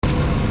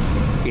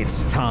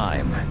It's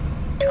time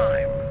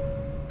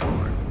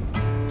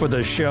for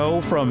the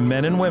show from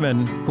men and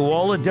women who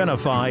all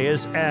identify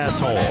as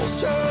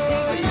assholes.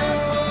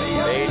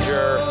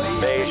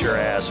 Major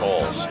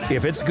assholes.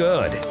 If it's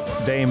good,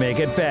 they make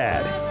it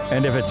bad.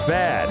 And if it's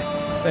bad,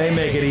 they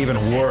make it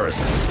even worse.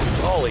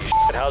 Holy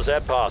shit, how's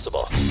that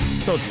possible?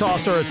 So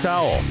toss her a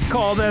towel,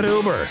 call that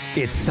Uber.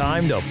 It's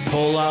time to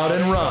pull out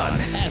and run.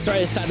 That's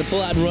right, it's time to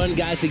pull out and run,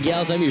 guys and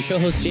gals. I'm your show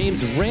host,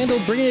 James Randall,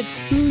 bringing it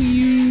to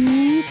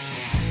you.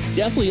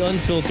 Definitely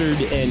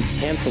unfiltered and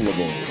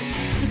cancelable.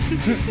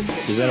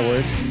 Is that a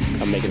word?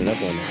 I'm making it up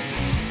one.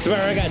 To my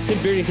right, I got Tim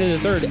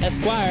Beardington III,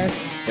 Esquire.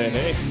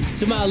 Hey.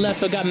 To my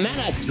left, I got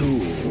Manitou.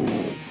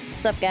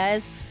 What's up,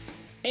 guys?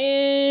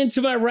 And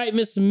to my right,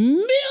 Miss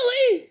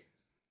Millie.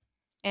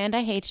 And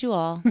I hate you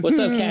all. What's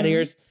up, cat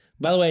ears?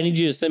 By the way, I need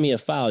you to send me a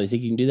file. Do you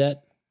think you can do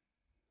that?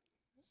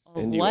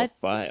 Send you a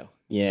file.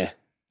 Yeah,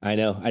 I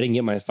know. I didn't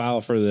get my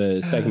file for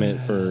the segment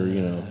for,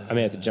 I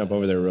may have to jump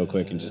over there real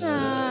quick and just...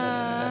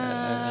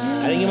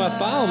 I didn't get my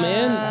file,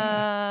 man.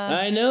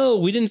 I know.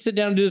 We didn't sit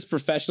down and do this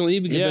professionally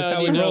because that's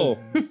how we roll.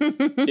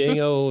 Dang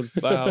old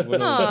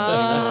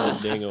file.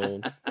 Dang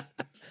old.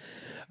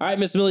 All right,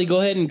 Miss Millie, go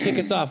ahead and kick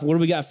us off. What do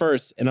we got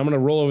first? And I'm going to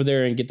roll over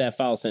there and get that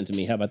file sent to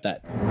me. How about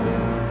that?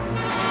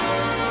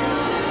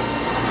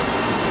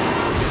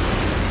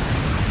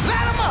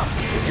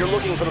 If you're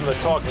looking for them to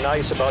talk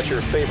nice about your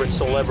favorite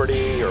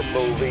celebrity or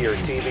movie or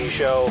TV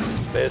show,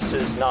 this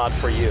is not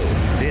for you.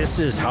 This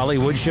is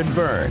Hollywood Should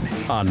Burn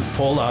on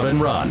Pull Out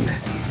and Run.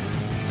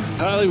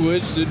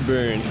 Hollywood Should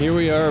Burn. Here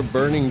we are,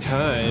 burning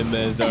time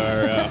as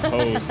our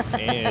host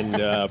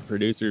and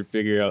producer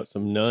figure out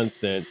some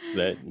nonsense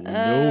that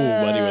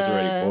nobody was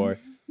ready for.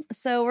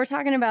 So we're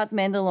talking about The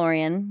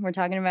Mandalorian. We're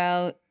talking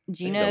about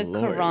Gina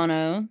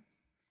Carano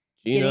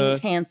getting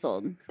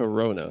canceled.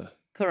 Corona.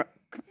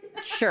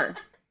 Sure.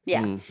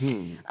 Yeah.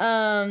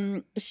 Mm-hmm.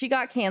 She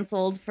got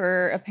canceled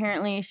for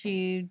apparently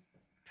she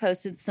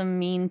posted some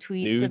mean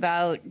tweets Nudes?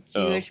 about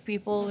Jewish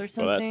people or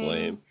something. Well, that's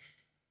lame.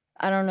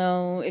 I don't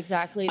know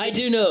exactly. I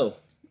do know.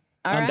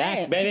 I'm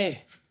right. back,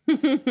 baby.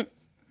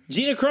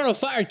 Gina Carano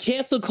fired,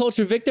 cancel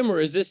culture victim,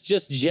 or is this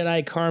just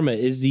Jedi karma?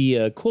 Is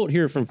the quote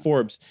here from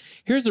Forbes.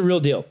 Here's the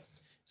real deal.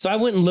 So I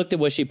went and looked at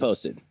what she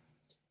posted.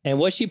 And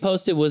what she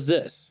posted was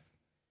this.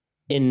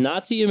 In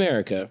Nazi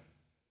America...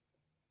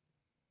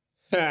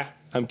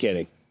 I'm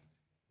kidding.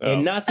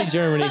 In Nazi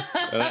Germany,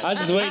 I was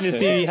just waiting to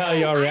see how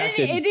y'all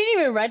reacted. It didn't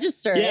even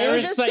register. Yeah, it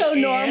was just so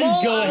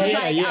normal. Go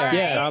ahead.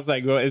 I was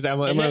like, well,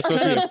 am I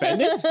supposed to be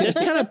offended? That's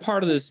kind of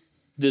part of this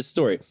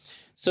story.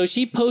 So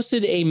she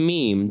posted a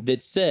meme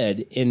that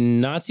said in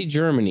Nazi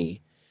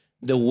Germany,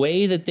 the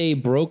way that they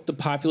broke the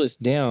populace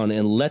down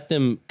and let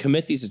them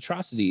commit these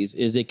atrocities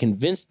is they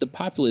convinced the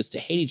populace to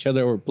hate each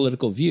other over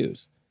political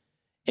views.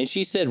 And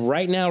she said,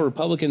 right now,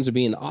 Republicans are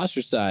being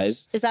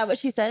ostracized. Is that what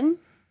she said?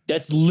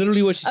 That's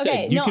literally what she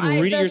said. You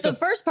can read it yourself. The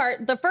first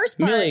part.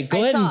 Millie,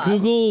 go ahead and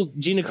Google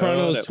Gina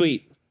Carano's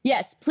tweet.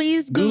 Yes,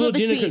 please Google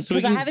the tweet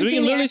because I haven't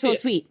seen the actual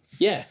tweet.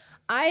 Yeah.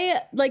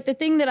 I like the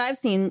thing that I've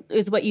seen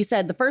is what you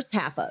said, the first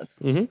half of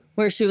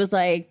where she was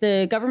like,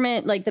 the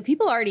government, like the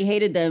people already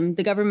hated them.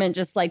 The government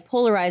just like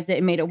polarized it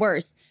and made it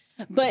worse.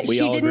 But we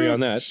all agree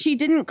on that. She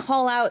didn't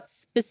call out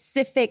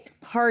specific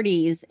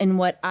parties in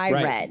what I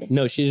read.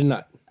 No, she did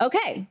not.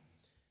 Okay.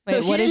 Wait,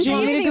 so she didn't say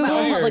anything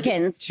about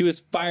Republicans. She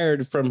was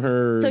fired from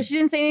her... So she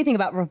didn't say anything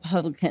about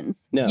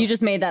Republicans. No. You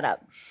just made that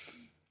up.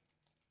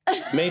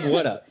 Made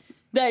what up?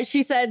 That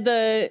she said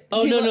the...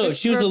 Oh, no.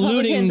 She was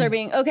Republicans alluding... are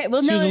being... Okay,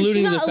 well, no,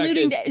 she's not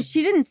alluding to...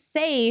 She didn't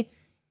say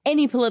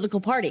any political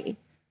party.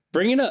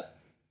 Bring it up.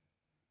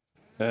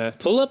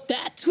 Pull up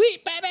that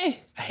tweet, baby.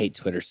 I hate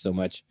Twitter so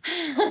much.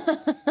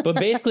 But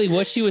basically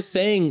what she was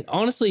saying,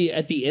 honestly,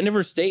 at the end of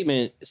her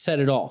statement, said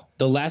it all.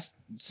 The last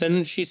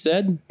sentence she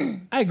said,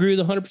 I agree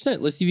with 100%.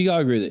 Let's see if you all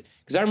agree with it.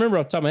 Because I remember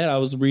off the top of my head, I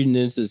was reading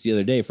into this the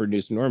other day for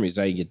News and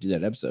Normies. I didn't get to do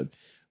that episode.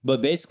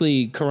 But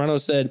basically, Carano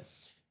said,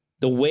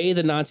 the way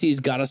the Nazis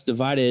got us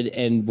divided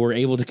and were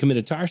able to commit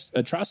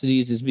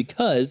atrocities is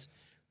because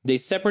they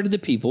separated the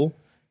people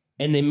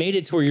and they made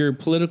it to where your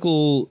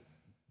political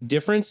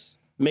difference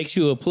makes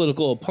you a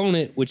political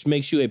opponent, which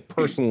makes you a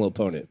personal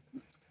opponent.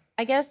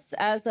 I guess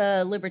as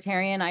a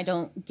libertarian, I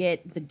don't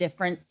get the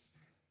difference.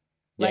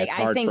 Yeah, like,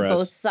 I think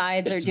both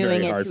sides are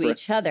doing it to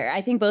each other.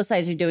 I think both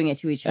sides are doing it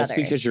to each other. That's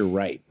because you're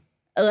right.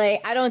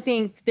 Like, I don't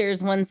think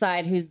there's one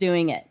side who's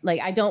doing it.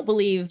 Like, I don't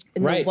believe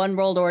in the one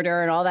world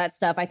order and all that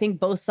stuff. I think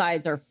both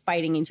sides are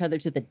fighting each other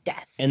to the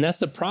death. And that's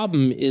the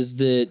problem is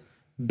that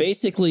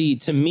basically,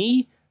 to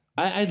me,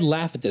 I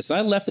laugh at this.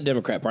 I left the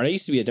Democrat Party. I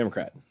used to be a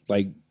Democrat.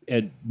 Like,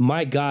 and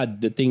my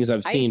God, the things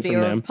I've seen from them. I used to be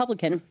a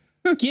Republican.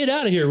 Get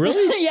out of here,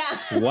 really?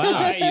 Yeah. Wow.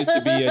 I used to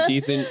be a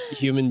decent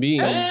human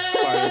being,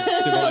 part of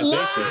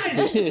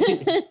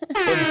civilization.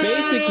 But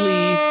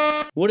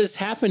basically, what has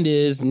happened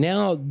is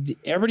now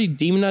everybody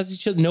demonizes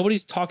each other.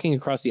 Nobody's talking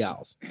across the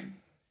aisles.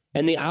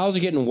 And the aisles are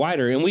getting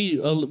wider. And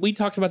we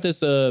talked about this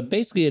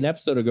basically an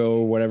episode ago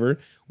or whatever.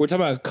 We're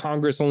talking about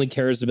Congress only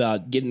cares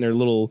about getting their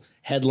little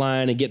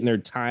headline and getting their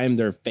time,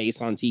 their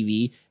face on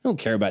TV. They don't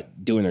care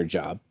about doing their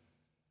job.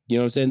 You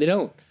know what I'm saying? They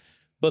don't.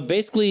 But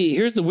basically,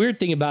 here's the weird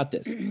thing about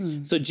this.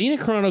 So Gina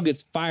Carano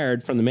gets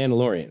fired from The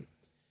Mandalorian.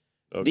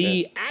 Okay.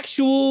 The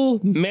actual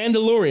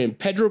Mandalorian,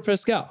 Pedro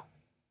Pascal,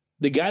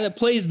 the guy that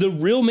plays the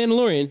real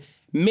Mandalorian,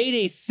 made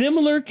a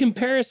similar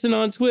comparison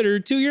on Twitter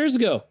 2 years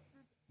ago.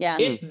 Yeah.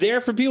 It's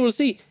there for people to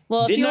see.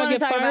 Well, Did if you not want to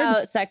get talk fired.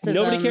 about sexism,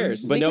 Nobody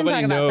cares. But we can nobody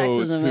talk about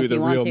knows sexism who if the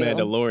you want real to.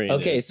 Mandalorian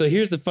Okay, is. so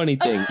here's the funny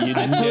thing. You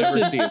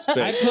never see his face.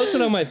 I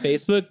posted on my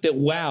Facebook that,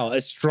 wow,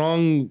 a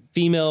strong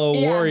female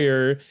Yeah.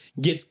 warrior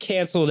gets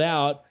canceled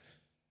out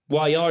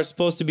while y'all are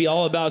supposed to be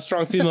all about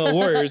strong female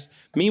warriors.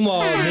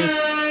 Meanwhile, this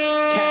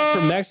cat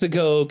from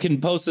Mexico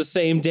can post the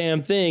same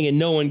damn thing and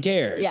no one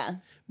cares. Yeah.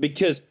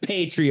 Because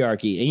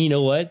patriarchy. And you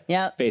know what?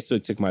 Yep.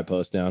 Facebook took my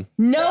post down.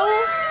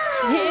 No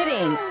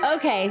kidding.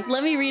 Okay,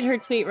 let me read her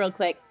tweet real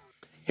quick.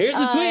 Here's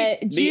the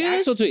tweet. The Jews-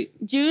 actual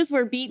tweet. Jews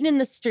were beaten in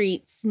the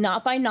streets,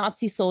 not by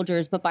Nazi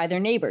soldiers, but by their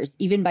neighbors,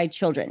 even by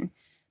children.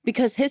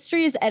 Because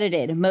history is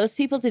edited, most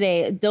people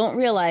today don't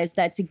realize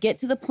that to get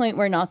to the point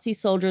where Nazi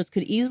soldiers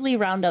could easily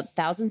round up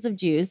thousands of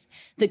Jews,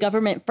 the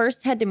government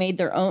first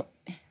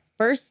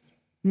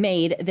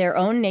made their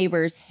own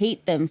neighbors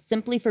hate them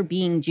simply for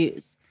being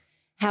Jews.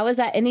 How is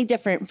that any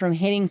different from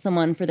hating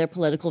someone for their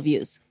political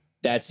views?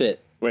 That's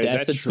it. Wait, is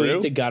That's that the tweet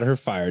true? that got her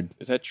fired.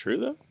 Is that true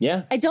though?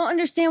 Yeah. I don't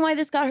understand why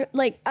this got her.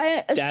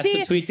 That's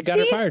the tweet that got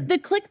her fired. The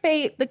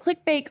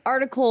clickbait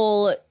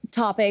article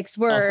topics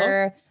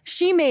were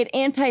she made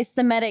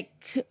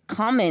anti-Semitic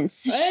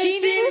comments. She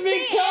didn't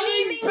say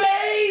anything.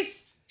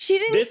 based. She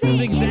didn't This say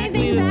is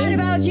exactly anything the bad thing.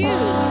 about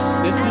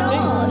Jews This is the at thing.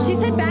 all. She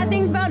said bad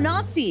things about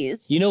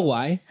Nazis. You know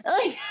why?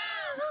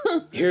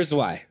 Like, Here's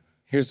why.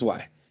 Because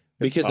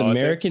Politics.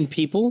 American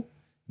people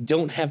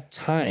don't have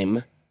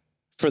time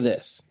for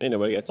this. Ain't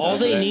nobody got time All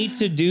for they that. need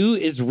to do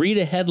is read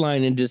a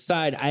headline and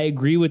decide I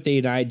agree with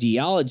an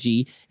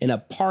ideology in a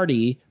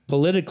party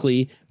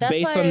politically That's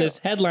based why- on this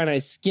headline I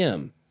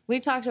skim.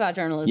 we've talked about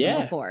journalism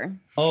Yeah. before.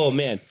 Oh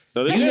man.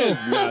 So this is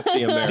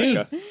Nazi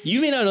America. Dude, you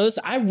may not know this.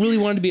 I really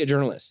wanted to be a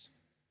journalist.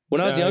 When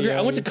I was No, younger, yeah,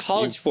 I went to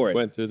college for it.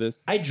 Went through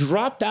this. I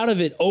dropped out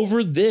of it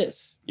over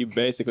this. You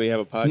basically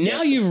have a podcast.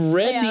 Now you've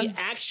read Yeah. the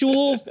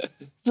actual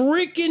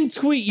freaking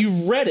tweet.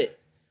 You've read it.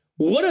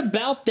 What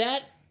about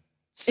that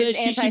says It's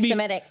she should be?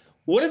 anti-Semitic.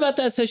 What about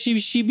that says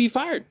she be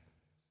fired?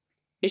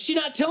 Is she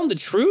not telling the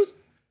truth?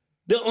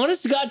 The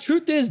honest to God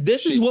truth is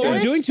this is She what said- we're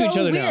That doing is to each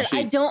so other weird. now.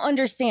 I don't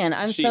understand.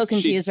 I'm so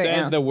confused she right said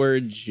now. the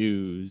word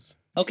Jews.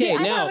 Okay, See, I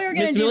now thought we were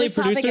gonna Miss do Millie, this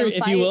topic producer, and if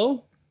fight. you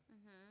will,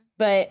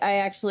 But I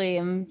actually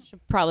am.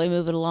 Probably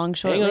move it along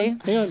shortly.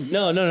 hang on.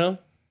 No.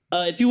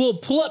 If you will,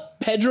 pull up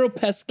Pedro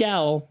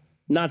Pascal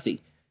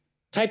Nazi.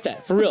 Type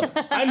that for real.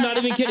 I'm not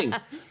even kidding.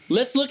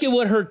 Let's look at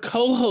what her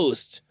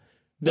co-host,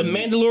 the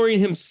Mandalorian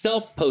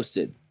himself,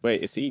 posted.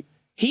 Wait, is he?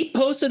 He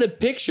posted a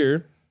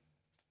picture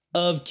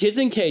of kids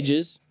in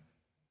cages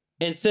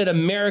and said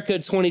America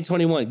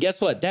 2021.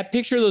 Guess what? That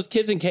picture of those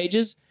kids in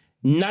cages,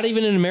 not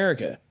even in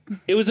America.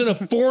 It was in a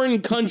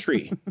foreign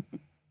country.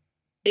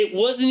 It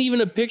wasn't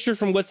even a picture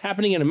from what's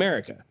happening in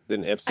America. Is it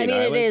in I Epstein mean,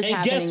 Island? it is And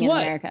happening guess in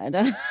what?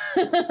 America.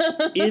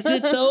 Is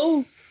it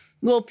though?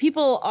 Well,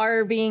 people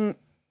are being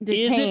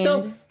detained. Is it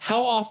though?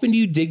 How often do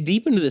you dig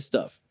deep into this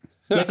stuff?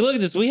 Like, look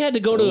at this. We had to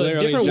go to a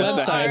Literally different just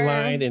the website.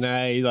 headline, and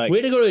I like. We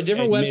had to go to a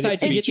different admit it website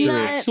to to get It's your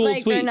not actual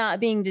like tweet. they're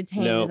not being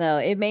detained, No. though.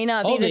 It may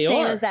not be Oh, the they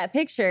same are. as that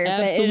picture, but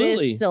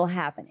Absolutely. it is still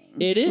happening.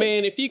 It is.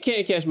 Man, if you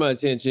can't catch my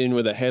attention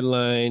with a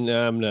headline,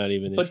 I'm not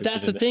even. But interested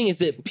that's in the it. thing is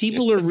that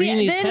people are reading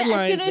these then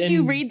headlines as soon as and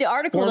you read the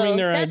article, forming though,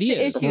 their that's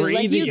ideas. the issue. Read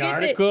like, the you get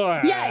article?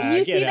 yeah, you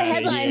Get see the outta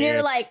headline, and here.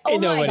 you're like, oh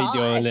Ain't my nobody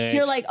doing gosh. that.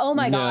 You're like, oh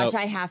my No. gosh,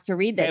 I have to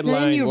read this. and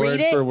Headline, then you word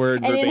read it, for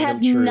word, and it has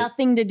verbatim truth.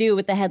 nothing to do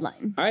with the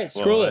headline. All right,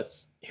 scroll it.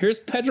 that's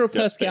Here's Pedro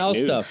just fake Pascal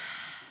news. stuff.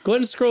 Go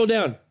ahead and scroll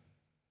down.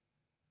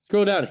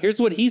 Scroll down. Here's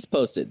what he's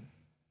posted.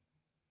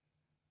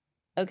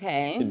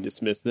 Okay. And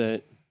dismiss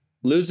that.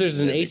 Losers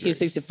in That'd be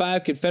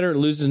 1865, Confederate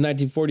losers in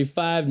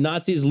 1945,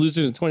 Nazis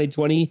losers in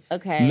 2020,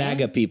 Okay.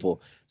 MAGA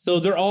people. So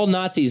they're all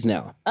Nazis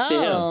now to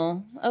him.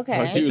 Oh, okay.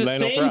 Oh, It's dude. the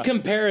Lionel same Fry.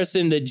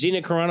 comparison that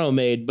Gina Carano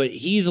made, but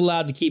he's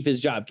allowed to keep his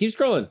job. Keep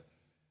scrolling.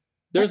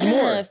 There's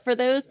more. For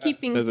those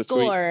keeping There's a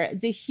tweet. score,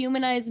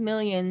 dehumanize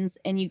millions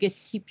and you get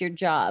to keep your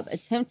job.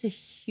 Attempt to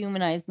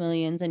humanize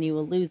millions and you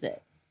will lose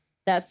it.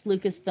 That's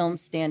Lucasfilm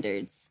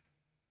standards.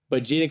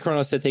 But Gina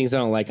Carano said things I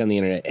don't like on the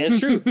internet. And it's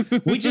true.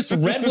 We just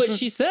read what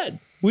she said.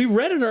 We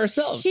read it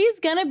ourselves. She's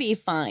gonna be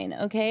fine,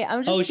 okay? I'm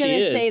Oh, just she gonna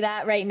is. say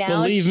that right now.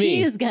 Believe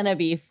me. She's gonna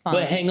be fine.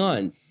 But hang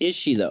on. Is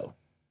she though?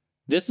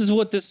 This is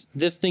what this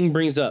thing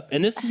brings up.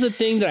 And this is the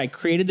thing that I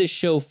created this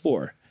show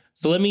for.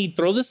 So let me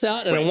throw this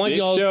out and I Wait, want this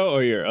y'all show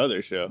or your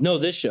other show? No,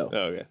 this show. Oh,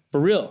 okay. For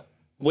real.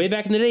 Way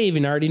back in the day,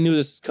 even I already knew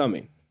this was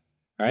coming.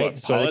 All right. What,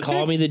 That's why they call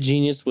politics? me the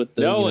genius with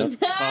the No you know. one's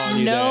calling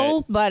you that.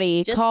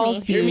 Nobody Just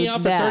calls me. you Hear me out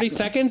for that. 30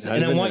 seconds Not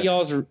and I even want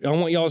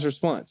that. y'all's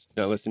response.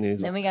 No, listen to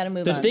these. Then we gotta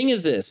move The on. thing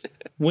is this,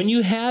 when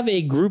you have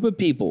a group of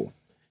people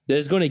that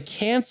is going to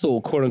cancel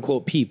quote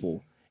unquote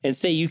people and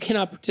say you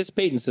cannot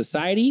participate in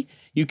society,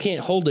 you can't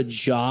hold a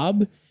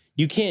job,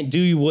 you can't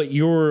do what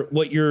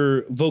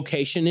your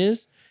vocation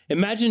is,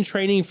 Imagine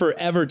training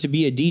forever to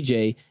be a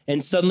DJ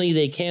and suddenly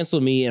they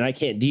cancel me and I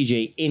can't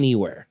DJ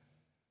anywhere.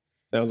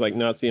 Sounds like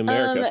Nazi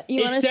America.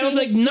 It sounds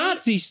like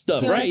Nazi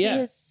stuff, right? Yeah.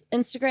 His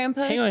Instagram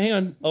post. Hang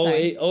on.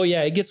 Sorry.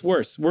 Yeah, it gets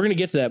worse. We're going to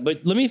get to that.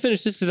 But let me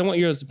finish this because I want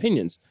your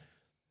opinions.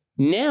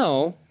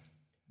 Now,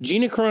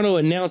 Gina Carano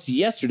announced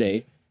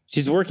yesterday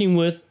she's working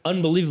with,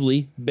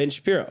 unbelievably, Ben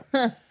Shapiro,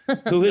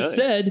 who has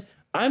said,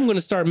 I'm going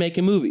to start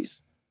making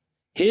movies.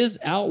 His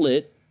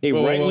outlet, a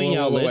right-wing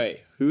outlet. Wait.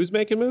 Who's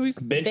making movies?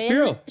 Ben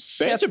Shapiro. Ben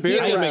Shapiro's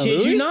gonna make Kid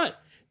movies? you not.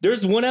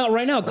 There's one out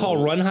right now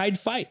called Run, Hide,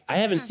 Fight. I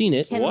haven't seen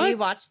it. Can What? we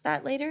watch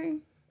that later?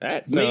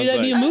 That Maybe sounds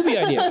that'd be a like- movie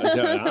idea.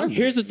 I'm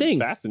Here's the thing.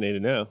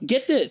 fascinated now.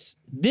 Get this.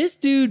 This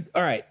dude,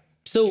 all right.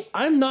 So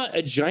I'm not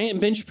a giant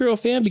Ben Shapiro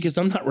fan because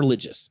I'm not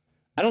religious.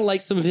 I don't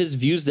like some of his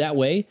views that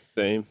way,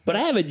 Same. but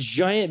I have a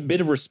giant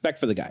bit of respect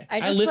for the guy. I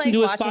just listen like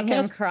to his watching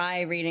him podcast.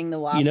 cry reading the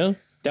WAP You know,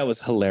 that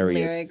was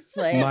hilarious. lyrics.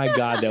 Like, My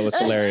God, that was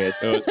hilarious.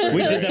 pretty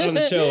We did that on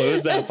the show. It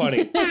was that funny.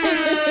 Here's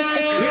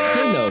the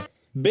thing, though.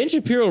 Ben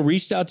Shapiro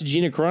reached out to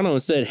Gina Carano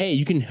and said, hey,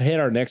 you can hit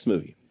our next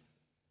movie.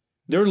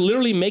 They're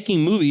literally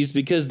making movies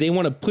because they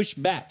want to push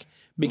back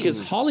because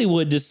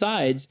Hollywood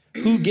decides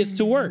who gets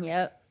to work.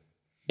 Yep.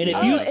 And if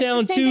Oh, you it's the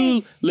sound same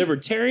too thing.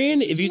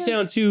 libertarian, if you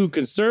sound too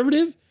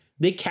conservative,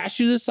 they cast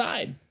you to the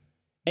side.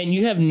 And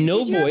you have no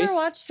Did you voice. ever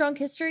watch Drunk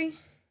History?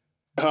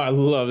 Oh, I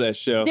love that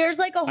show. There's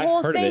like a I've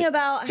whole heard of thing it.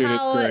 about Dude,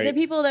 it's how great. the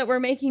people that were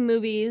making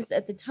movies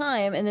at the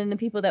time and then the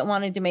people that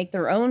wanted to make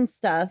their own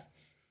stuff,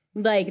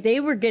 like they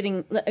were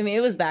getting, I mean,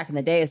 it was back in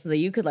the day so that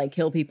you could like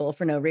kill people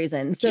for no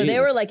reason. So they Jesus.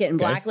 were like getting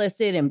Okay.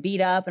 blacklisted and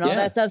beat up and all Yeah.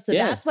 that stuff. So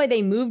Yeah. that's why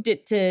they moved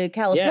it to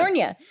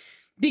California.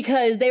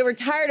 Because they were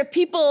tired of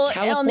people on the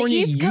California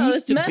East used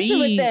Coast to messing be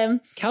with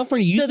them.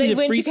 California used So to be they the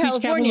went free to speech capital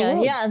of the California.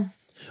 world. Yeah.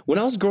 When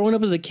I was growing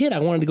up as a kid, I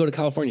wanted to go to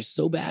California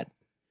so bad.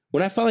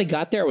 When I finally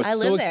got there, I was I so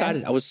lived there.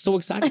 excited. I was so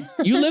excited.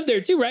 You lived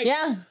there too, right?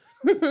 Yeah.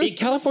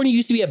 California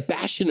used to be a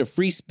bastion of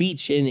free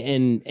speech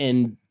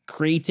and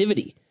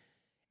creativity.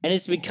 And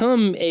it's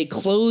become a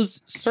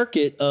closed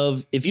circuit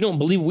of if you don't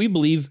believe what we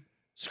believe,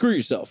 screw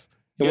yourself.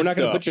 And we're Good not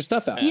going to stuff. put your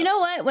stuff out. You know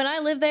what? When I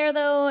lived there,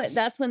 though,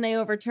 that's when they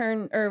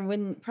overturned, or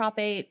when Prop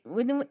 8,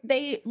 when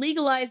they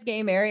legalized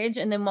gay marriage.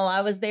 And then while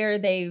I was there,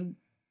 they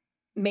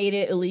made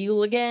it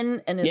illegal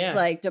again. And it's Yeah.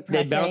 like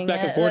depressing. bounced back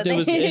and that forth. It they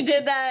was-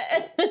 did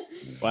that.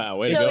 Wow,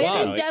 way to So go.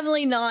 it is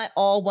definitely not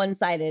all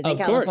one-sided in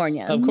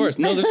California. Of course.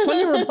 No, there's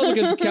plenty of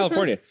Republicans in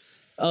California.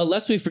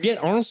 Lest we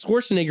forget, Arnold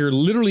Schwarzenegger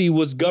literally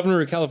was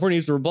governor of California. He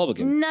was a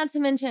Republican. Not to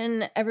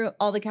mention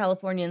all the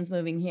Californians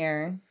moving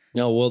here.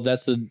 No, well,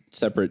 that's a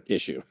separate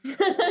issue.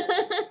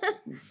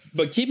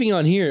 But keeping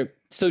on here,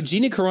 so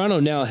Gina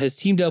Carano now has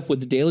teamed up with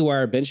the Daily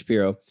Wire, Ben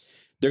Shapiro.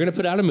 They're going to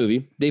put out a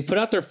movie. They put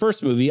out their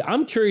first movie.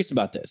 I'm curious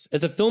about this.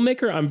 As a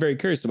filmmaker, I'm very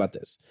curious about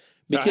this.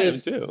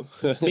 Because I am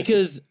too.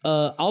 because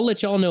I'll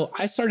let y'all know,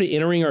 I started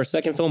entering our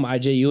second film,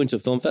 IJU, into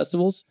film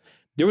festivals.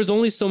 There was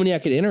only so many I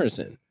could enter us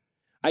in.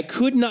 I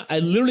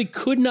literally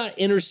could not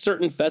enter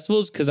certain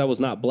festivals because I was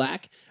not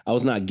black. I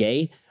was not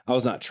gay. I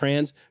was not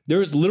trans. There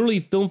was literally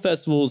film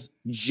festivals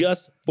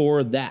just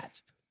for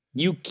that.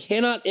 You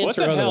cannot enter What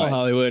the hell, otherwise.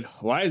 Hollywood?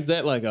 Why is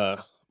that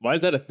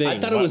a thing? I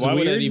thought it was why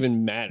would weird that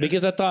even matter?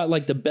 Because I thought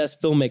like the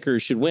best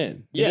filmmakers should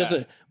win. It Yeah.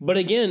 doesn't- But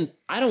again,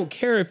 I don't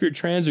care if you're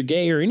trans or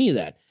gay or any of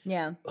that.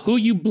 Yeah. Who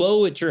you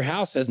blow at your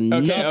house has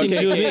nothing to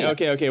do with me.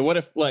 okay. What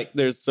if like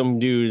there's some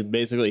dude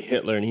basically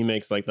Hitler and he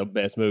makes like the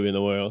best movie in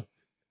the world?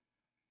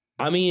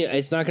 I mean,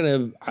 it's not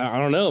going to, I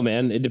don't know,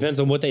 man. It depends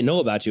on what they know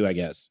about you, I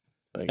guess.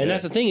 And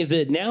that's the thing is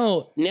that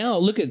now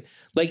look at,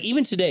 like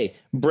even today,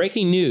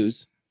 breaking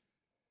news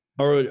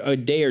or a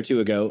day or two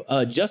ago,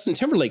 Justin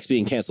Timberlake's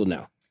being canceled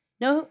now.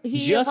 No, he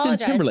Justin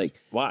apologized. Timberlake.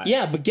 Why?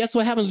 Yeah, but guess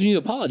what happens when you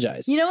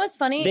apologize? You know what's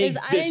funny They is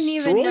I didn't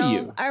even destroy know.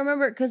 you. I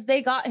remember because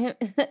they got him.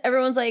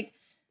 Everyone's like,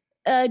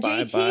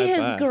 JT bye, has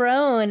bye.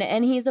 grown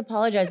and he's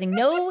apologizing.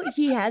 No,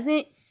 he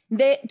hasn't.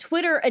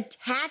 Twitter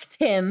attacked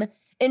him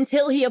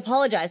until he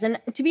apologized. And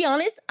to be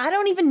honest, I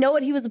don't even know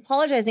what he was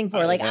apologizing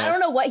for. Like, I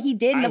don't know what he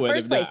did in I the would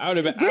first have place. been- I would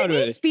have been-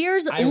 Britney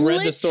Spears I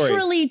read the story.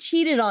 literally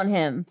cheated on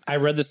him, I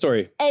read the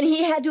story. and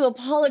he had to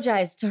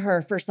apologize to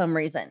her for some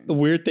reason.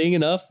 Weird thing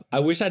enough, I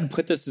wish I'd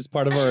put this as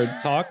part of our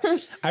talk.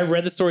 I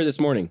read the story this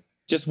morning.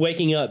 Just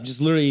waking up,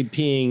 just literally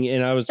peeing,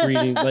 and I was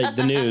reading like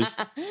the news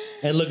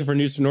and looking for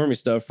news for normie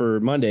stuff for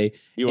Monday.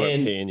 You weren't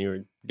and peeing, you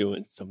were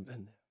doing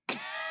something.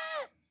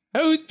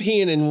 Who's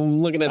peeing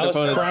and looking at I the was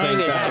phone at the crying same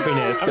in time?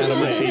 happiness I'm out of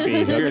just my saying, pee-pee,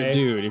 If you're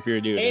okay? if you're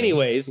a dude.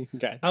 Anyways,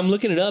 Okay. I'm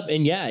looking it up,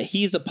 and yeah,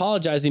 he's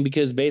apologizing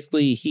because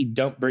basically he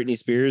dumped Britney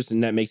Spears,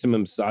 and that makes him a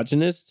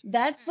misogynist.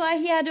 That's why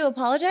he had to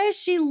apologize.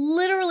 She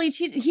literally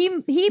cheated. He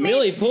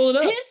Millie, made pull it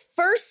up. his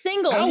first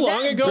single. How long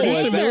that ago was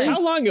banger, this?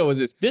 How long ago was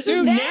this? This is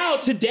Dude, now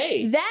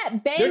today.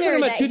 That banger They're talking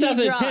about that he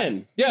 2010.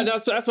 dropped. Yeah,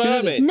 that's what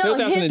I meant. No,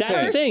 his 2010. That's the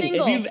first thing.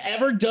 single. If you've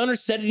ever done or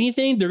said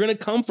anything, they're gonna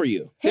come for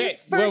you. His Hey,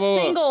 first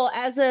whoa. single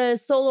as a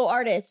solo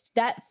artist,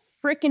 that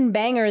freaking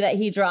banger that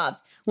he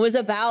dropped, was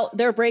about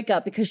their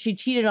breakup because she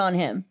cheated on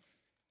him.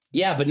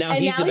 Yeah, but now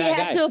And he's now the he bad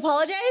has guy. to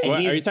apologize? And What,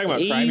 are he's- you talking about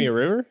he- Cry Me a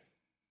River?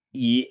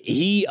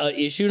 he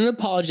issued an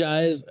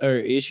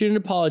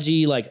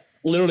apology like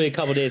literally a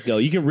couple days ago.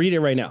 You can read it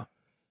right now.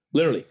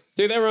 Literally.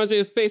 Dude, that reminds me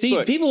of Facebook.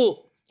 See,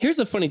 people, here's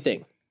the funny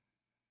thing.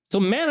 So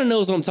Manna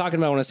knows what I'm talking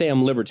about when I say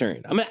I'm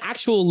libertarian. I'm an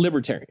actual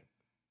libertarian.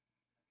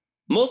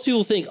 Most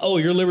people think, oh,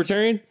 you're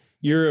libertarian?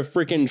 You're a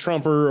freaking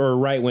Trumper or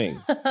right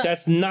wing.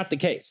 That's not the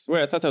case.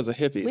 Wait, I thought that was a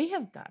hippies. We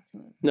have got to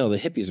move. No, the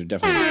hippies are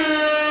definitely.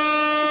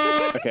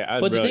 Okay,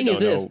 But the thing is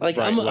this, like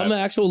I'm an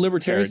actual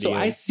libertarian, so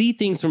I see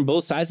things from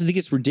both sides. I think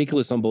it's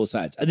ridiculous on both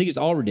sides. I think it's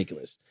all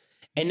ridiculous.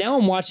 And now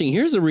I'm watching.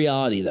 Here's the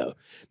reality, though.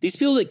 These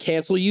people that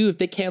cancel you, if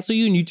they cancel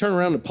you and you turn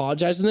around and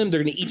apologize to them,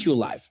 they're going to eat you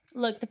alive.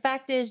 Look, the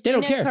fact is, They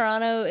don't Gina care.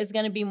 Carano is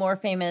going to be more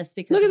famous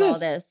because Look of at all this.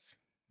 this.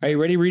 Are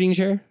you ready, reading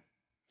chair?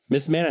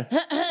 Miss Manna.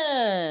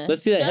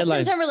 Let's see that Justin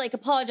headline. Timberlake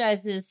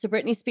apologizes to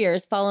Britney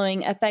Spears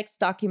following FX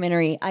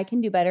documentary "I Can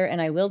Do Better and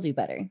I Will Do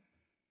Better."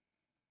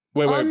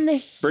 Wait, On the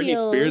Britney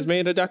Spears heels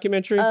made a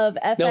documentary? of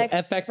FX,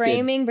 FX did.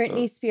 framing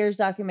Britney Spears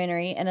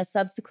documentary and a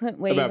subsequent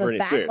wave About of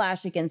Britney Spears.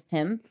 backlash against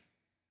him.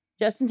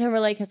 Justin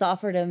Timberlake has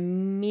offered a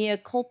mea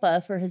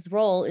culpa for his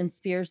role in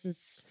Spears'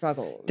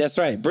 struggles. That's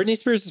right. Britney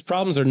Spears'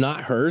 problems are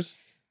not hers.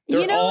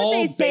 They're You know all what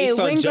they say based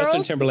on when Justin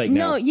girls Timberlake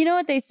no, now. you know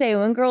what they say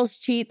when girls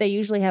cheat, they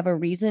usually have a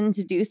reason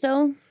to do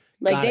so.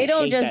 Like God, they I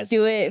don't hate that just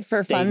do it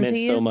for statement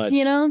funsies, so much.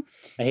 you know.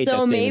 I hate that So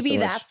statement maybe so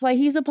much. that's why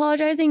he's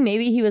apologizing.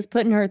 Maybe he was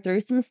putting her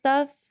through some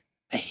stuff.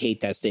 I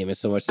hate that statement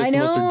so much. That's I the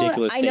know, most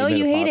ridiculous I know statement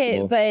you hate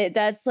possible. it, but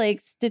that's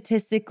like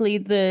statistically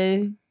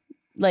the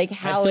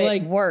how feel it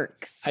like-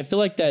 works. I feel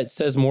like that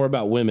says more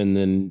about women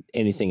than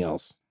anything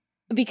else.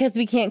 Because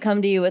we can't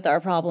come to you with our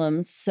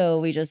problems, so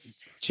we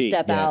just Cheat,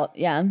 step yeah. out.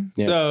 Yeah.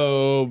 Yeah.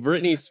 So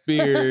Britney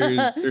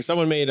Spears, or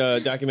someone made a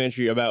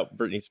documentary about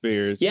Britney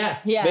Spears. Yeah.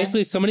 Yeah.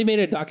 Basically, somebody made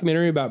a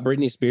documentary about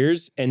Britney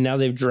Spears, and now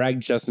they've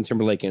dragged Justin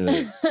Timberlake into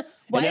it.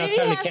 Why now did it's he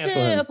time to have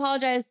cancel to him.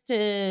 apologize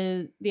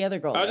to the other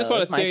girl? I just though,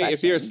 want is to my say,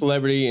 if you're a question.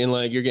 celebrity and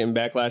like you're getting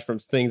backlash from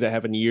things that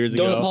happened years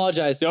Don't ago,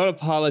 apologize. don't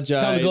apologize.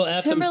 Tell them to go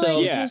F Timberlake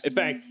themselves. Yeah, in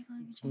fact,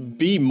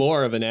 be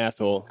more of an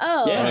asshole.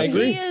 Oh, Yeah, I he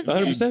agree. is-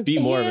 100%. Be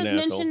more he of is an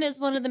asshole. mentioned as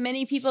one of the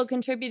many people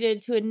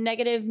contributed to a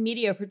negative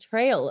media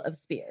portrayal of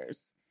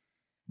Spears.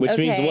 Which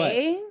means what?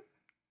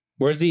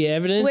 Where's the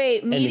evidence?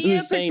 Wait, And media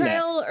who's saying that?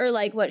 portrayal or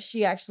like what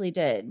she actually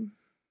did?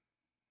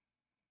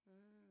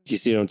 You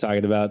see what I'm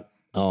talking about?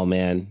 Oh,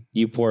 man.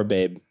 You poor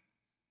babe.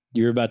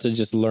 You're about to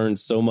just learn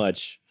so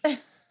much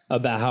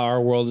about how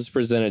our world is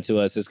presented to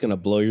us. It's going to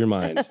blow your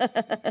mind.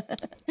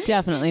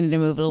 Definitely need to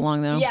move it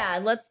along though. Yeah,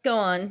 let's go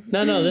on.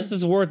 No, this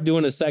is worth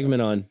doing a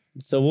segment on.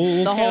 So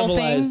we'll The whole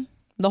cannibalize. thing.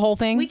 The whole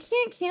thing. We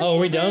can't cancel. Oh, are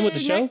we done with the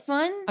show? Next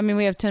one. I mean,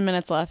 we have 10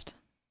 minutes left.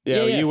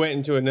 Yeah, Yeah. you went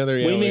into another.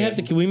 We may have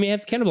to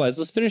cannibalize.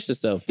 Let's finish this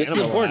though. This is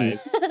important.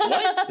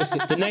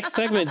 What? The next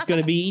segment is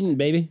going to be eaten,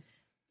 baby.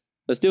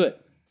 Let's do it.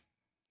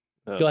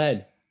 Oh. Go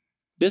ahead.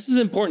 This is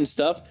important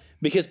stuff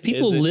because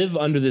people Is it? live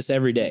under this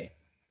every day.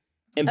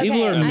 And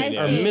people Okay,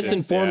 are I see.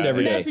 misinformed Yeah,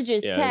 every day.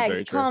 Messages, Yeah, very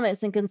texts, true.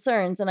 comments, and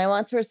concerns, and I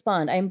want to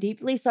respond. I am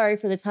deeply sorry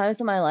for the times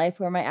in my life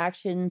where my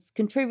actions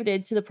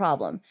contributed to the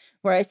problem,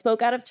 where I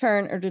spoke out of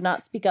turn or did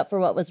not speak up for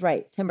what was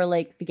right.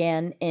 Timberlake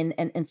began in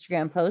an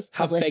Instagram post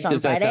How published fake on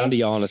does that Friday. sound to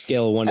y'all on a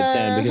scale of 1 to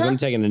 10? Because I'm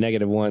taking a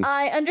 -1.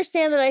 I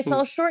understand that I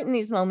fell short in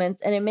these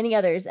moments and in many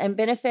others and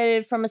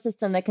benefited from a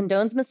system that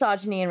condones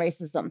misogyny and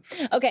racism.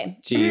 Okay.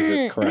 Jesus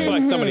I feel Christ.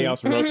 like somebody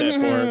else wrote that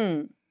for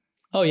him.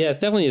 Oh, yeah, it's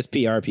definitely his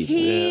PR people.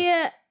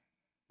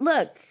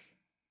 Look,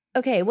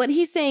 okay, what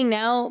he's saying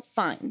now,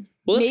 fine.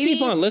 Well, let's Maybe-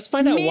 keep on. Let's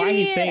find out why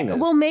he's maybe- saying this.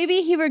 Well, maybe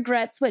he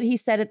regrets what he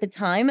said at the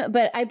time,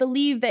 but I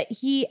believe that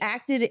he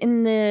acted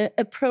in the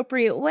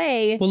appropriate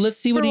way Well, let's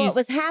see for what what he's.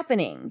 was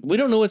happening. We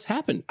don't know what's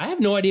happened. I have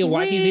no idea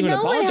why we he's even know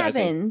apologizing. what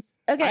happens.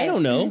 Okay. I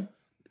don't know.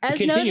 As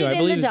Continue, I noted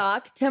in believe- the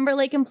doc,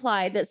 Timberlake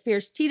implied that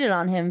Spears cheated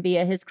on him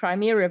via his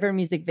Crimea River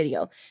music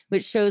video,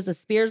 which shows a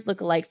Spears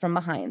lookalike from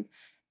behind.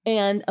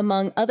 And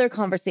among other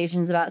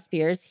conversations about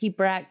Spears, he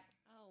bragged.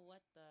 Oh, what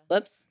the?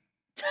 Whoops.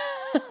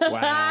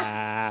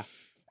 Wow.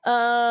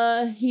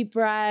 He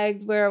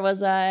bragged, where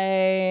was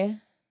I?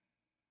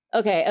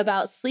 Okay,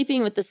 about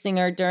sleeping with the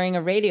singer during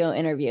a radio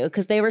interview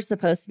because they were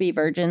supposed to be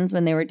virgins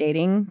when they were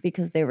dating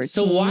because they were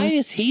So teens. why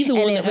is he the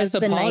and one it that has was to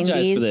the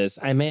apologize 90s. for this?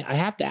 I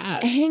have to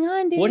ask. Hang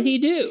on, dude. What did he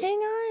do? Hang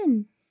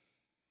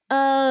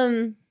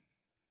on.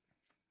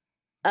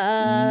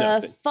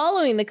 Nothing.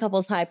 Following the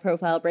couple's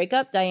high-profile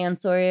breakup, Diane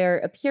Sawyer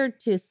appeared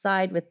to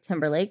side with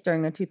Timberlake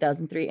during a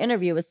 2003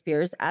 interview with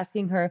Spears,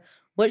 asking her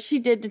what she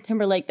did to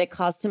Timberlake that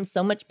caused him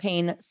so much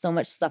pain, so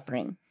much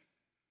suffering.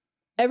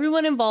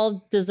 Everyone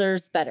involved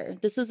deserves better.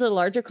 This is a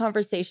larger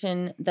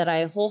conversation that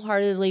I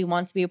wholeheartedly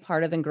want to be a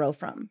part of and grow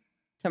from.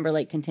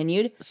 Timberlake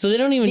continued. So they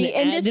don't even. The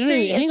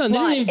industry hang is on. They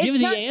flawed. didn't even give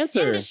It's you the not answer.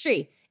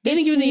 Industry. They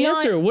didn't give you the It's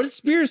answer. not- What did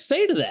Spears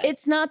say to that?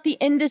 It's not the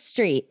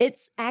industry.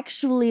 It's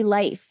actually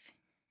life.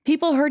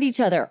 People hurt each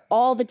other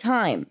all the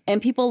time,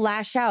 and people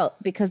lash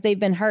out because they've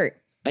been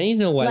hurt. I need to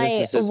know why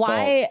this is his fault.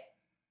 why?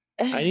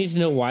 I need to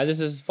know why this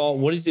is his fault.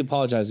 What is he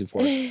apologizing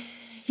for?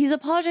 He's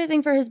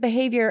apologizing for his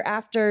behavior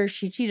after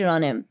she cheated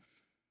on him.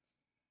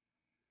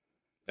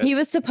 He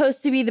was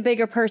supposed to be the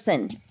bigger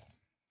person.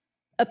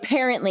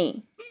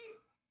 Apparently.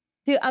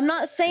 Dude, I'm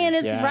not saying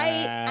it's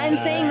right. I'm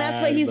saying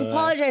that's what he's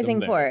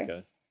apologizing for.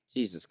 America.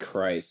 Jesus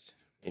Christ.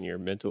 And your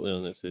mental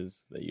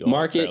illnesses that you all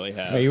Mark it. apparently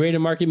have. Are you ready to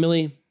mark it,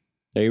 Millie?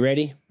 Are you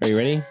ready? Are you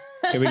ready?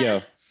 Here we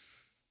go.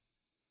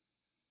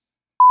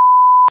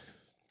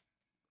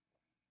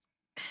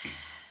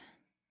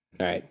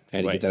 All right. I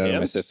had to get that out of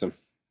my system.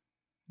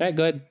 All right,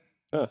 good.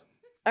 All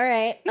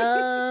right.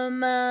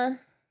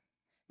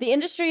 The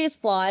industry is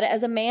flawed.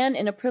 As a man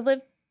in a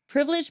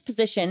privileged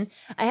position,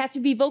 I have to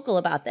be vocal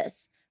about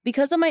this.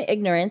 Because of my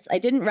ignorance, I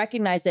didn't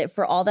recognize it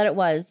for all that it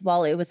was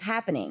while it was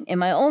happening in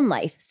my own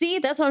life. See,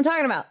 that's what I'm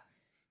talking about.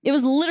 It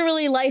was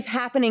literally life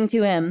happening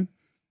to him.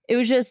 It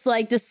was just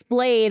like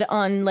displayed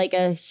on like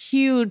a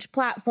huge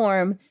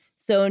platform.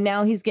 So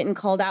now he's getting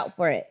called out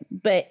for it.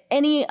 But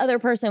any other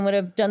person would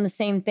have done the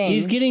same thing.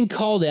 He's getting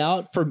called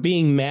out for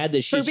being mad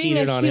that she for being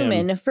cheated a on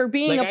human, him. for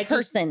being a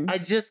person. I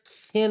just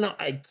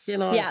cannot.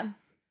 Yeah.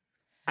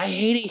 I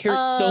hate it here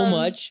so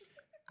much.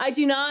 I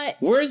do not.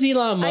 Where's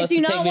Elon Musk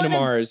to take me to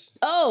Mars?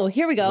 Oh,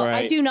 here we go.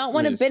 Right. I do not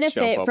want to Just jump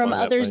benefit up from on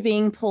that others plane.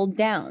 being pulled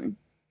down.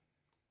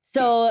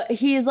 So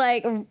he's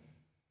like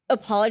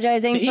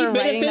apologizing Did he for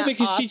writing benefit that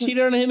because she awesome-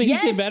 cheated on him and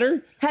Yes. he did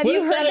better? Have What you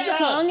is heard that about?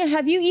 song?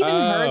 Have you even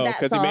heard that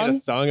because he made a song?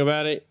 song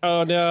about it?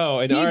 Oh, no.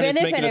 An He artist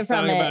making a benefited song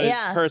from it, about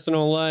yeah. his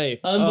personal life.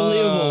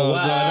 Unbelievable. Oh,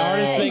 Wow. God. An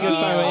artist making a He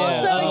song about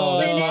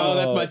also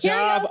that's my extended-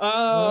 Here we job. go.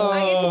 Oh,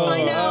 I get to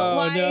find out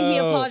why he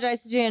no.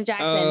 apologized to Janet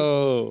Jackson.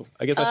 Oh,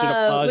 I guess I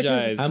should which is-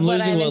 apologize. I'm what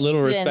losing I'm what little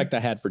interested in. respect I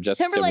had for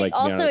Justin Timberlake Timberlake. to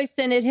be also honest.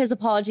 extended his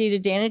apology to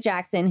Janet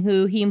Jackson,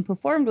 who he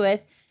performed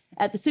with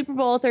at the Super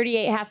Bowl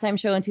 38 halftime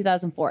show in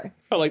 2004.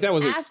 Oh, like that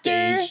wasn't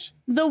After staged.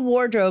 the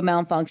wardrobe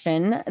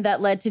malfunction that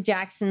led to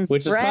Jackson's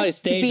Which is probably breast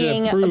staged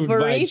and being approved by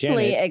briefly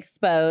Janet.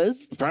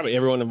 exposed. Probably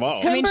everyone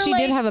involved. I mean, she did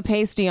Timberlake- have a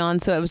pasty on,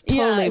 so it was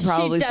Yeah, totally she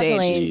probably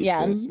definitely- staged.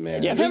 yeah. Jesus,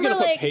 man. Yeah, who's going to put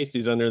Timberlake-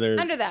 pasties under their...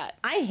 Under that.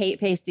 I hate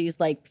pasties,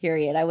 like,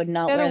 period. I would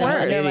not They're wear the them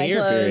worst. under my Here,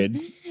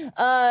 clothes.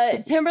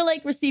 period.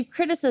 Timberlake received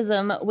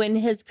criticism when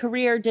his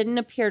career didn't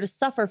appear to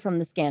suffer from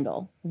the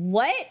scandal.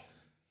 What?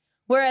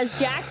 Whereas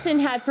Jackson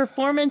had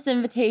performance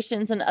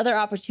invitations and other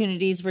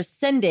opportunities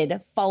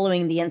rescinded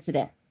following the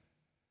incident.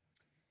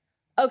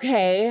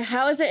 Okay,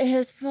 how is it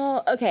his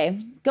fault? Okay,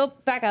 go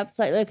back up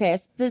slightly. Okay, I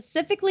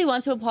specifically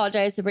want to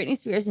apologize to Britney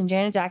Spears and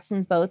Janet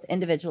Jackson's both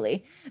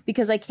individually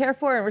because I care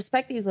for and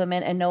respect these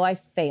women and know I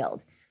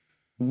failed.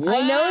 Wow.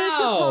 I know this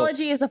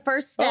apology is a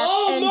first step.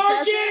 Oh, and Mark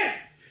doesn't- it!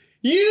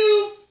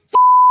 You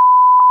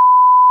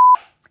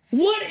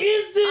What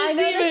is this I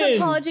know even? this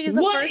apology is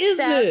a What first is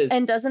step this?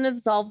 and doesn't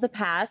absolve the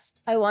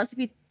past. I want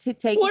to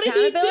take What did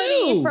he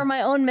accountability do? for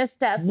my own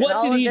missteps What and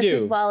all did of he this do?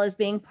 as well as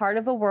being part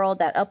of a world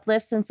that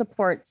uplifts and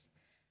supports.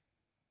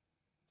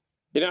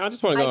 You know, I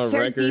just want to go I on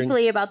care record.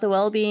 deeply about the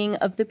well-being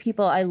of the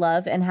people I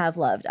love and have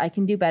loved. I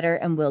can do better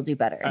and will do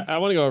better. I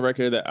want to go on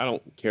record that I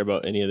don't care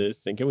about any of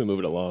this. And can we move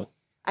it along?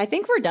 I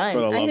think we're done. For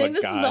the love I think of this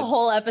is God. the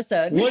whole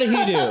episode. What did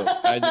he do?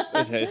 I just...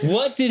 Okay.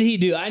 What did he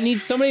do? I need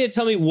somebody to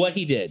tell me what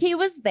he did. He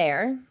was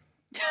there.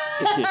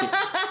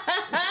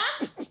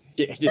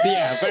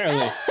 Yeah,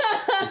 apparently.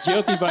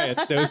 Guilty by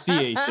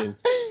association.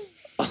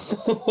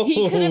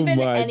 He could have been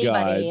Oh my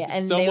anybody, God.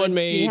 and they Someone would be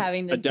made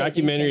having the a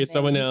documentary of same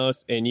someone thing.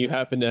 else, and you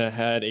happen to have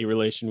had a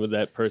relation with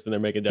that person. They're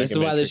making a This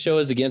documentary. is why this show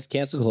is against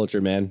cancel culture,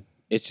 man.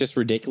 It's just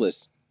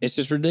ridiculous. It's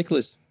just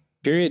ridiculous.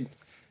 Period.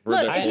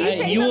 Look, if you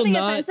say you will something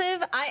not-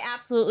 offensive, I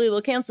absolutely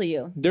will cancel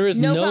you. There is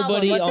No problem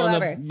nobody on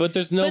whatsoever. the but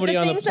there's nobody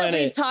but on the things that we've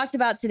planet. talked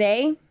about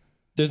today,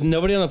 There's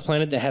nobody on the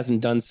planet that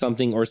hasn't done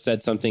something or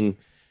said something.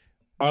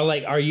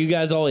 Are you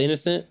guys all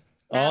innocent?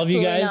 All of you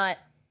absolutely guys? not.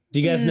 Do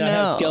you guys not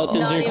have No. skeletons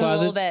Not in your even a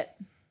little closets?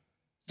 bit.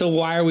 So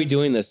why are we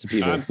doing this to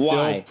people? I'm still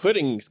Why?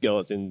 putting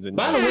skeletons in.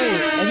 By the way,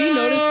 have you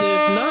noticed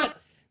that it's not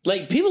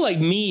like people like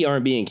me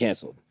aren't being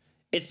canceled?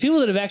 It's people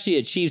that have actually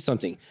achieved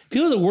something.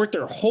 People that worked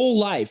their whole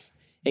life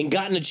and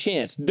gotten a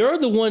chance. They're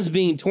the ones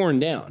being torn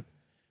down.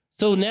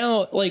 So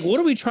now, like, what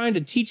are we trying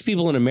to teach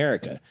people in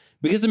America?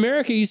 Because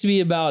America used to be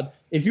about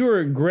if you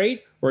were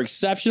great or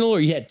exceptional or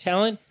you had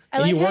talent I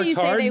and like you how worked you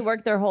hard. say they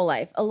worked their whole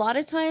life. A lot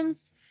of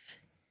times,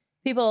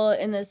 people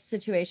in this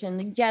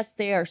situation, yes,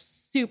 they are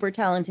super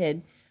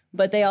talented,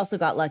 but they also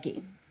got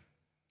lucky.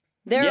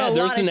 There Yeah, are a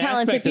there's lot of an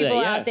talented aspect of that,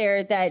 people yeah. out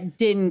there that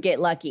didn't get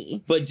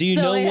lucky. But do you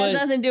So know it what? has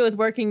nothing to do with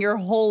working your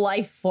whole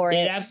life for It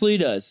it. absolutely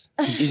does.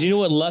 Because you know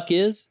what luck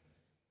is?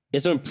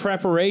 It's when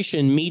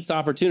preparation meets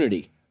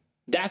opportunity.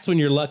 That's when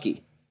you're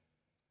lucky.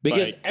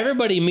 Because Right.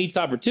 everybody meets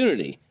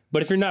opportunity.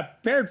 But if you're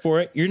not prepared for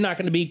it, you're not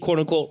going to be quote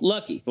unquote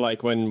lucky.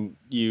 Like when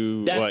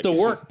you. That's like, the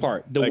work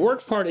part. The like-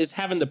 work part is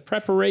having the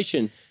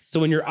preparation. So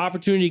when your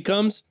opportunity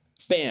comes,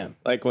 bam.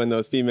 Like when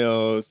those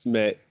females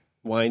met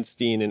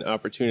Weinstein and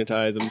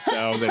opportunitized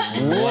themselves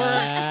and worked.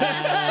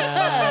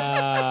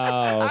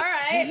 All Wow.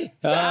 right.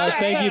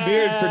 Thank you,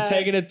 Beard, for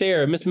taking it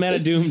there. Miss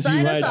Manadoom,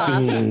 Sign you us might off.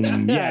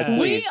 doom. Yes, We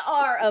please.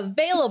 are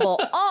available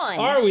on.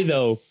 Are we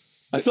though?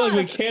 I feel like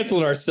we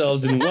canceled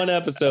ourselves in one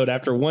episode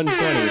after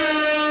 120.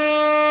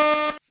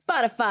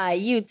 Spotify,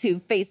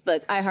 YouTube,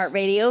 Facebook,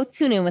 iHeartRadio,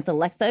 tune in with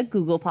Alexa,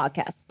 Google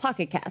Podcasts,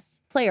 Pocket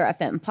Casts, Player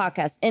FM,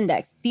 Podcast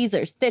Index,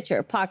 Deezer,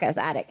 Stitcher, Podcast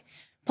Addict,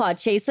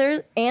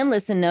 Podchaser, and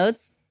Listen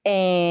Notes,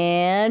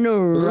 and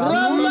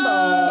Rumble.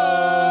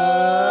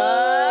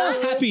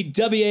 Happy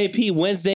WAP Wednesday.